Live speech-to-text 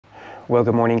Well,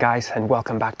 good morning guys, and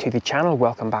welcome back to the channel.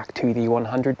 Welcome back to the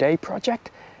 100-day project,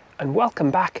 and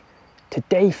welcome back to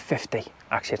day 50.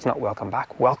 Actually, it's not welcome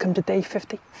back. Welcome to day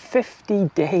 50. 50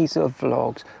 days of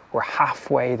vlogs. We're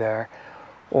halfway there.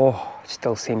 Oh, it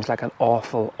still seems like an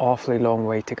awfully long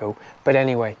way to go. But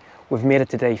anyway, we've made it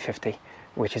to day 50,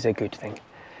 which is a good thing.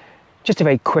 Just a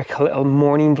very quick little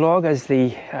morning vlog,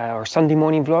 or Sunday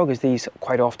morning vlog, as these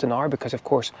quite often are, because of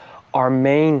course our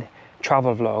main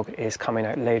travel vlog is coming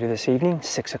out later this evening,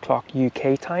 6 o'clock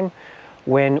UK time,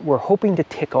 when we're hoping to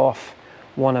tick off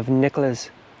one of Nicola's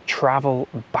travel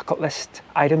bucket list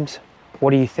items.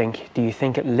 What do you think? Do you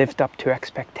think it lived up to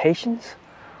expectations?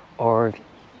 Or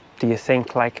do you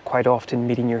think, like quite often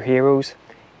meeting your heroes,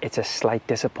 it's a slight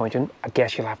disappointment? I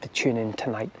guess you'll have to tune in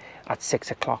tonight at 6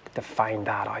 o'clock to find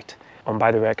that out. And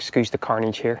by the way, excuse the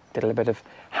carnage here, did a little bit of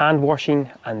hand washing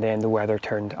and then the weather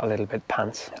turned a little bit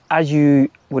pants. As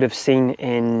you would have seen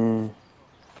in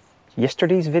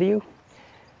yesterday's video,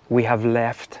 we have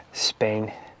left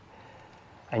Spain.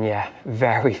 And yeah,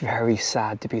 very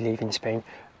sad to be leaving Spain.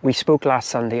 We spoke last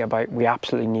Sunday about we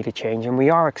absolutely need a change, and we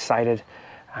are excited.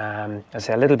 I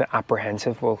say a little bit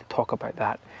apprehensive, we'll talk about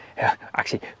that.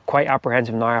 Actually, quite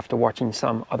apprehensive now after watching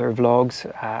some other vlogs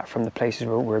from the places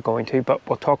we're going to, but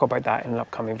we'll talk about that in an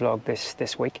upcoming vlog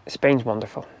this week. Spain's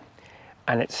wonderful,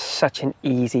 and it's such an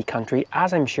easy country,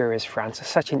 as I'm sure is France. It's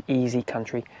such an easy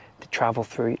country to travel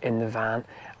through in the van,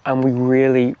 and we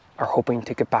really are hoping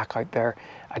to get back out there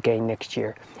again next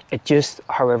year. It just,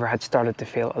 however, had started to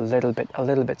feel a little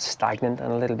bit stagnant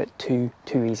and a little bit too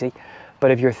easy. But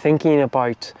if you're thinking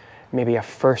about maybe a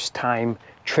first time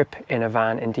trip in a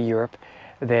van into Europe,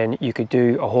 then you could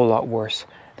do a whole lot worse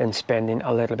than spending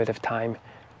a little bit of time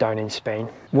down in Spain.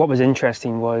 What was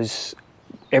interesting was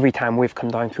every time we've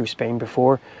come down through Spain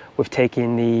before, we've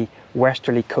taken the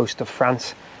westerly coast of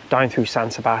France down through San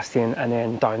Sebastian and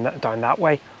then down that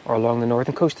way, or along the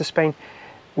northern coast of Spain.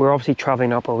 We're obviously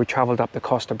traveling up, or we traveled up the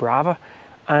Costa Brava.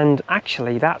 And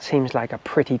actually that seems like a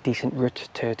pretty decent route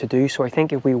to do. So I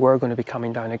think if we were going to be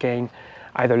coming down again,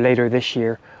 either later this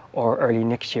year or early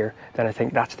next year, then I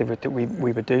think that's the route that we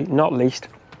would do. Not least,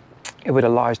 it would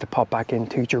allow us to pop back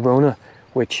into Girona,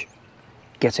 which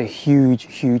gets a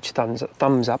huge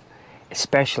thumbs up,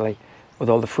 especially with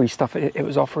all the free stuff it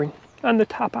was offering. And the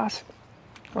tapas.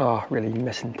 Oh, really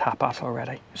missing tapas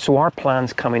already. So our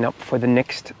plans coming up for the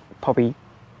next probably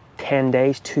 10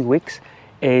 days, 2 weeks,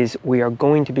 is we are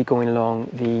going to be going along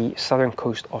the southern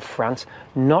coast of France,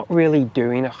 not really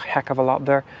doing a heck of a lot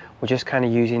there. We're just kind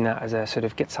of using that as a sort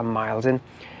of get some miles in.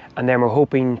 And then we're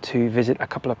hoping to visit a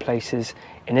couple of places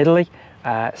in Italy,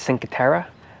 Cinque Terre,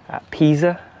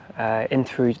 Pisa,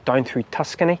 down through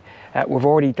Tuscany. We've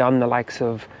already done the likes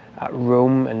of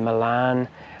Rome and Milan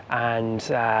and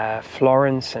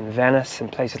Florence and Venice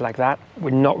and places like that. We're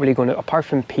not really going to, apart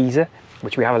from Pisa,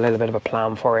 which we have a little bit of a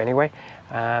plan for anyway,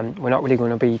 we're not really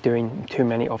going to be doing too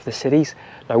many of the cities.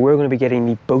 Now we're going to be getting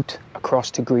the boat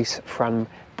across to Greece from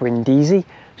Brindisi.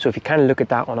 So if you kind of look at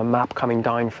that on a map coming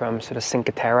down from sort of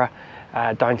Cinque Terre,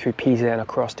 down through Pisa and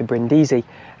across to Brindisi,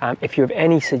 if you have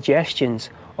any suggestions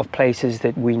of places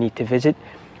that we need to visit,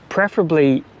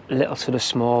 preferably little sort of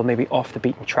small, maybe off the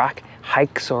beaten track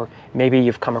hikes, or maybe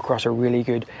you've come across a really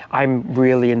good, I'm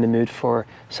really in the mood for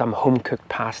some home cooked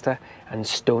pasta and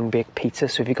stone baked pizza.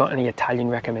 So if you've got any Italian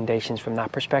recommendations from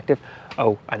that perspective,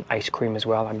 oh, and ice cream as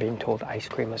well, I'm being told ice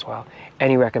cream as well.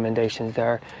 Any recommendations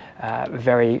there,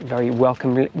 very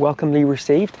welcomely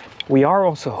received. We are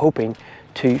also hoping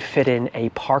to fit in a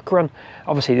park run.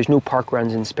 Obviously there's no park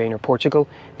runs in Spain or Portugal.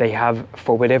 They have,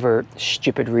 for whatever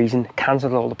stupid reason,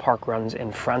 cancelled all the park runs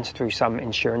in France through some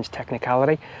insurance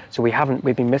technicality. So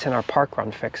we've been missing our park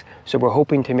run fix. So we're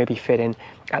hoping to maybe fit in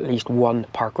at least one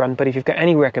park run. But if you've got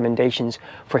any recommendations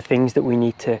for things that we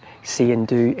need to see and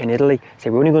do in Italy, say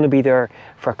we're only going to be there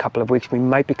for a couple of weeks, we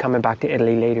might be coming back to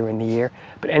Italy later in the year,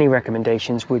 but any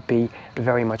recommendations would be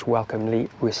very much welcomely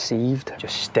received.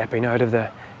 Just stepping out of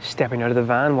the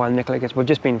van while Nicola gets, we've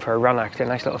just been for a run actually, a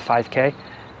nice little 5k.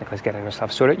 Nicola's getting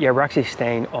herself sorted. Yeah, we're actually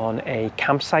staying on a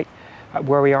campsite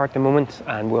where we are at the moment,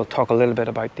 and we'll talk a little bit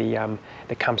about the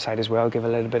campsite as well, give a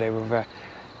little bit of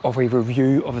a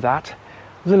review of that.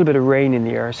 A little bit of rain in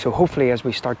the air, so hopefully as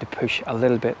we start to push a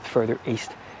little bit further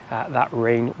east, that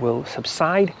rain will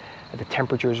subside, the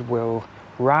temperatures will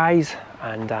rise,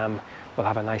 and we'll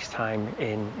have a nice time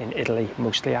in Italy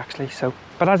mostly actually. So,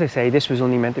 but as I say, this was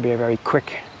only meant to be a very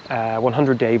quick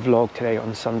 100-day vlog today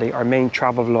on Sunday. Our main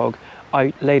travel vlog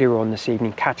out later on this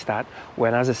evening. Catch that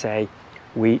when, as I say,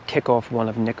 we tick off one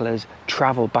of Nicola's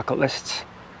travel bucket lists.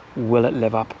 Will it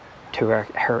live up to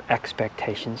her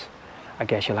expectations? I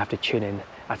guess you'll have to tune in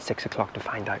at 6 o'clock to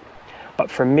find out. But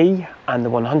for me and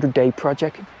the 100 day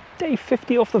project, day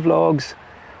 50 of the vlogs,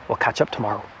 we'll catch up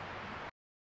tomorrow.